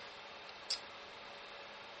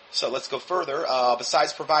 So let's go further.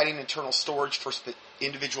 Besides providing internal storage for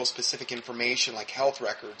individual specific information like health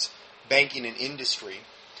records, banking, and industry,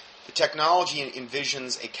 the technology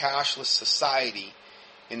envisions a cashless society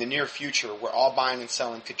in the near future where all buying and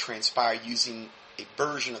selling could transpire using a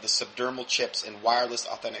version of the subdermal chips and wireless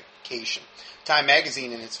authentication. Time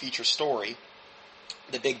magazine, in its feature story,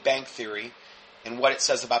 The Big Bank Theory, and what it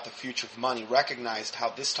says about the future of money, recognized how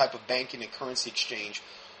this type of banking and currency exchange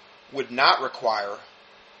would not require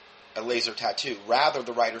a laser tattoo. Rather,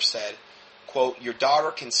 the writer said, quote, "Your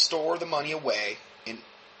daughter can store the money away in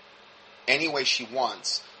any way she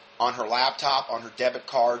wants, on her laptop, on her debit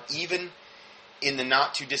card, even in the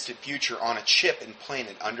not-too-distant future on a chip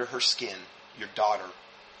implanted under her skin. Your daughter."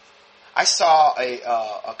 I saw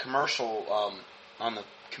a commercial on the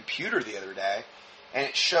computer the other day, and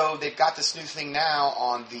it showed they've got this new thing now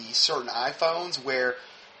on the certain iPhones where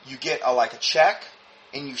you get a check,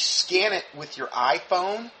 and you scan it with your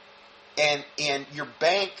iPhone, and your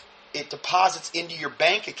bank, it deposits into your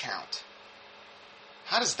bank account.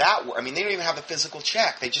 How does that work? I mean, they don't even have the physical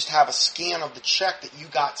check. They just have a scan of the check that you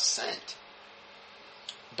got sent.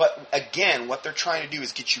 But again, what they're trying to do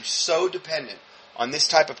is get you so dependent on this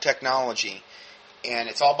type of technology, and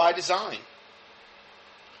it's all by design.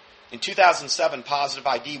 In 2007, Positive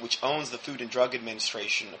ID, which owns the Food and Drug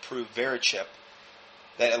Administration, approved Verichip,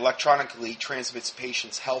 that electronically transmits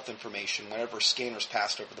patients' health information whenever scanners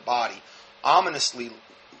passed over the body, ominously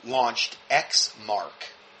launched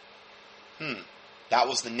XMark. That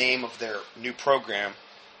was the name of their new program,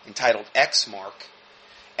 entitled XMark,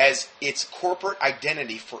 as its corporate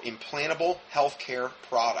identity for implantable healthcare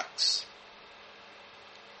products.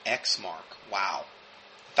 XMark. Wow.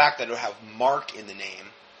 The fact that it would have mark in the name,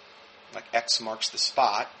 like X marks the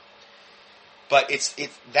spot, but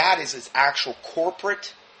that is its actual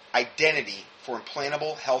corporate identity for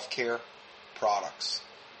implantable healthcare products.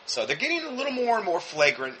 So they're getting a little more and more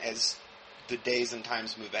flagrant as the days and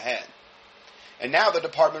times move ahead. And now the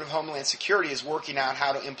Department of Homeland Security is working out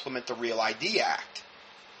how to implement the Real ID Act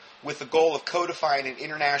with the goal of codifying an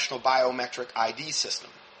international biometric ID system.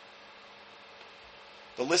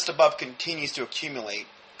 The list above continues to accumulate,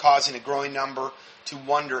 causing a growing number to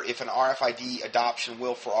wonder if an RFID adoption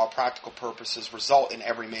will, for all practical purposes, result in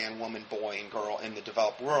every man, woman, boy, and girl in the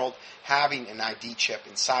developed world having an ID chip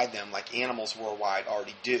inside them like animals worldwide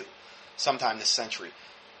already do, sometime this century.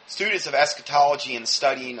 Students of eschatology and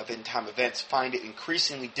studying of end-time events find it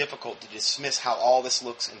increasingly difficult to dismiss how all this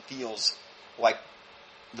looks and feels like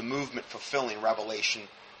the movement fulfilling Revelation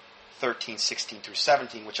 13, 16 through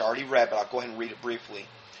 17, which I already read, but I'll go ahead and read it briefly.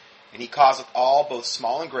 "And he causeth all, both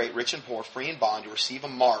small and great, rich and poor, free and bond, to receive a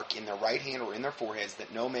mark in their right hand or in their foreheads,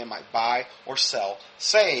 that no man might buy or sell,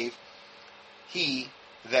 save he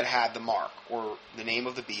that had the mark, or the name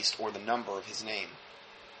of the beast, or the number of his name."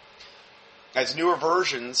 As newer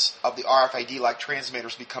versions of the RFID-like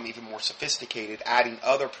transmitters become even more sophisticated, adding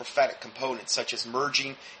other prophetic components such as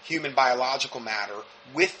merging human biological matter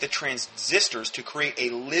with the transistors to create a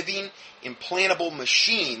living, implantable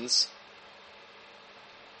machines,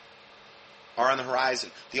 are on the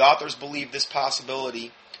horizon. The authors believe this is the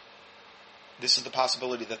possibility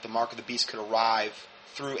that the mark of the beast could arrive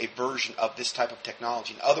through a version of this type of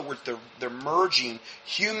technology. In other words, they're merging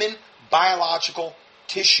human biological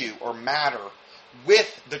tissue or matter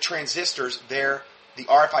with the transistors, the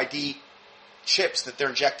RFID chips that they're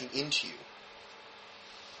injecting into you.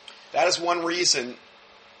 That is one reason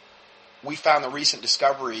we found the recent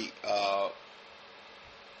discovery.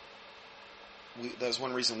 That was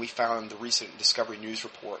one reason we found the recent Discovery News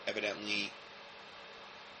report evidently.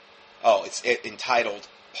 It's entitled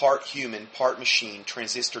part human, part machine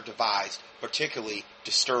transistor devised, particularly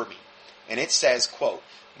disturbing. And it says, quote,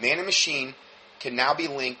 man and machine can now be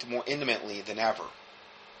linked more intimately than ever.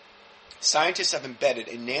 Scientists have embedded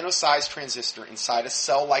a nano-sized transistor inside a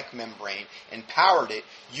cell-like membrane and powered it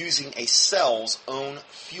using a cell's own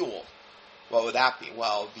fuel. What would that be?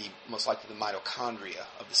 Well, it would be most likely the mitochondria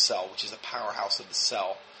of the cell, which is the powerhouse of the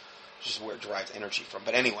cell, which is where it derives energy from.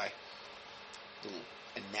 But anyway, little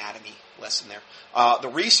anatomy lesson there. The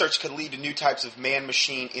research could lead to new types of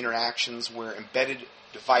man-machine interactions where embedded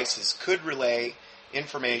devices could relay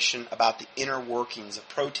information about the inner workings of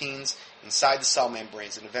proteins inside the cell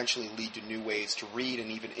membranes and eventually lead to new ways to read and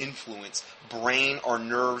even influence brain or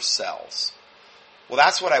nerve cells. Well,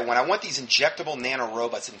 that's what I want. I want these injectable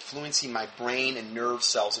nanorobots influencing my brain and nerve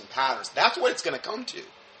cells and patterns. That's what it's going to come to.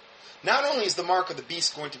 Not only is the mark of the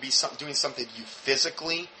beast going to be doing something to you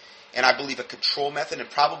physically, and I believe a control method and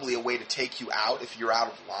probably a way to take you out if you're out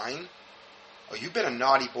of line. Oh, you've been a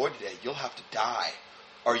naughty boy today. You'll have to die.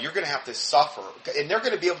 Or you're going to have to suffer. And they're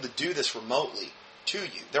going to be able to do this remotely to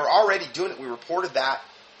you. They're already doing it. We reported that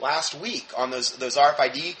last week on those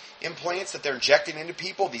RFID implants that they're injecting into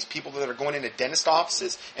people, these people that are going into dentist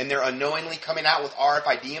offices, and they're unknowingly coming out with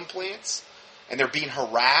RFID implants, and they're being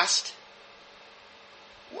harassed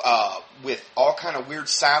with all kind of weird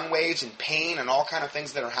sound waves and pain and all kind of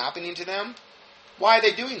things that are happening to them. Why are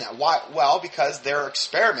they doing that? Why? Well, because they're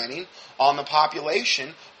experimenting on the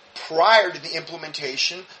population prior to the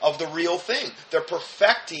implementation of the real thing. They're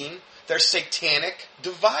perfecting their satanic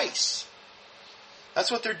device.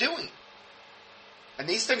 That's what they're doing. And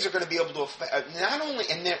these things are going to be able to affect, not only,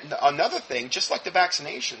 and another thing, just like the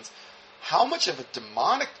vaccinations, how much of a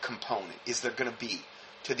demonic component is there going to be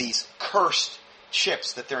to these cursed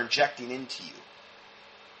chips that they're injecting into you?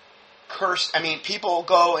 Cursed, I mean, people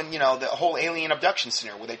go and, the whole alien abduction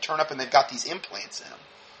scenario where they turn up and they've got these implants in them.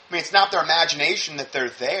 I mean, it's not their imagination that they're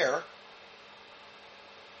there.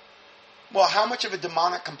 Well, how much of a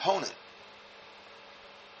demonic component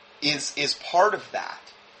is part of that?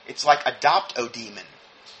 It's like adopt, O demon.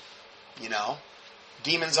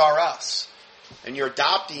 Demons are us. And you're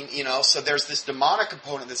adopting, so there's this demonic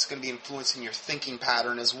component that's going to be influencing your thinking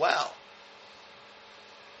pattern as well.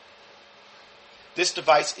 This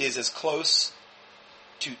device is as close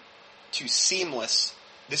to seamless.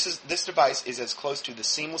 This device is as close to the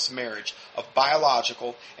seamless marriage of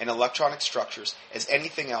biological and electronic structures as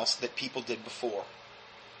anything else that people did before.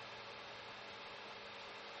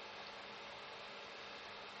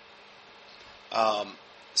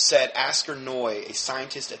 Said Asker Noy, a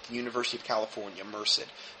scientist at the University of California, Merced,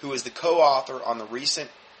 who is the co-author on the recent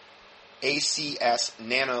ACS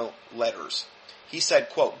Nano letters. He said,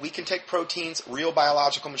 quote, we can take proteins, real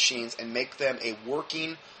biological machines, and make them a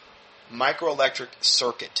working microelectric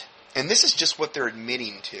circuit. And this is just what they're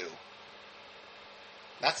admitting to.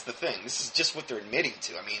 That's the thing. This is just what they're admitting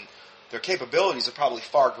to. I mean, their capabilities are probably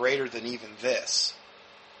far greater than even this.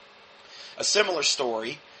 A similar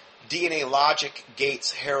story, DNA Logic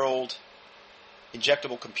Gates Herald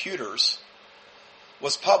Injectable Computers,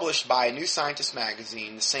 was published by a New Scientist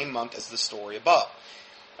magazine the same month as the story above.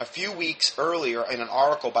 A few weeks earlier, in an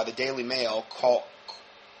article by the Daily Mail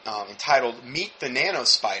entitled Meet the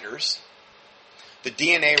Nanospiders, the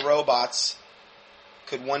DNA robots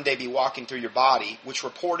could one day be walking through your body, which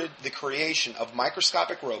reported the creation of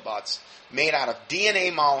microscopic robots made out of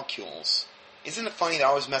DNA molecules. Isn't it funny they're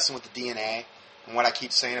always messing with the DNA and what I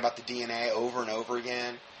keep saying about the DNA over and over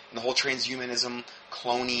again? And the whole transhumanism,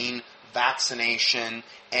 cloning, vaccination,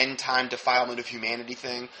 end-time defilement of humanity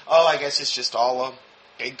thing. Oh, I guess it's just all a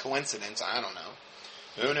big coincidence. I don't know.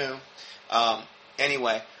 Who knew?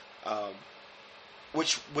 Anyway,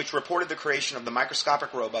 which reported the creation of the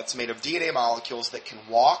microscopic robots made of DNA molecules that can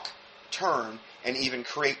walk, turn, and even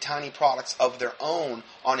create tiny products of their own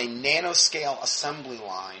on a nanoscale assembly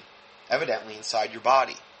line, evidently inside your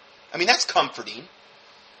body. I mean, that's comforting.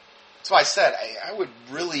 That's why I said I would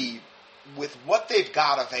really, with what they've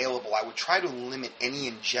got available, I would try to limit any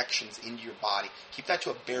injections into your body. Keep that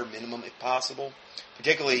to a bare minimum if possible,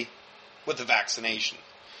 particularly with the vaccination.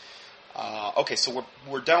 Okay, so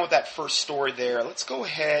we're done with that first story there. Let's go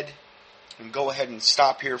ahead and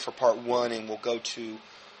stop here for part 1, and we'll go to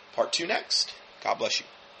part 2 next. God bless you.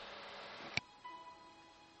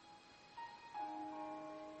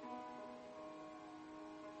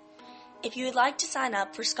 If you would like to sign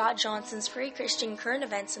up for Scott Johnson's free Christian current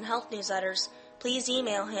events and health newsletters, please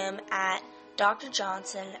email him at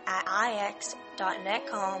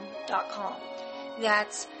drjohnson@ix.netcom.com.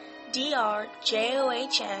 That's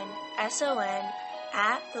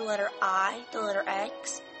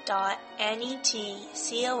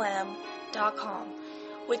drjohnson@x.netcom.com.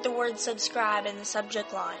 with the word subscribe in the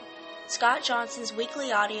subject line. Scott Johnson's weekly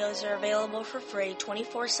audios are available for free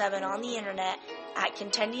 24/7 on the internet at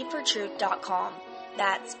contendingfortruth.com.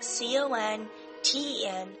 That's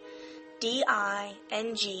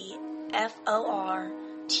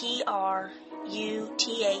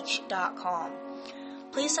CONTENDINGFORTRUTH.com.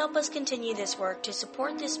 Please help us continue this work. To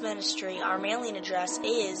support this ministry, our mailing address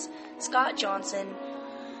is Scott Johnson,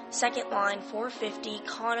 2nd line 450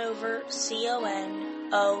 Conover,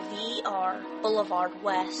 CONOVR Boulevard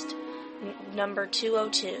West, number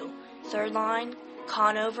 202. 3rd line,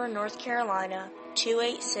 Conover, North Carolina,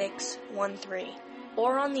 28613.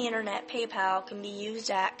 Or on the internet, PayPal can be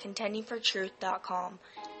used at contendingfortruth.com.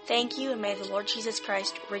 Thank you, and may the Lord Jesus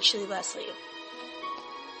Christ richly bless you.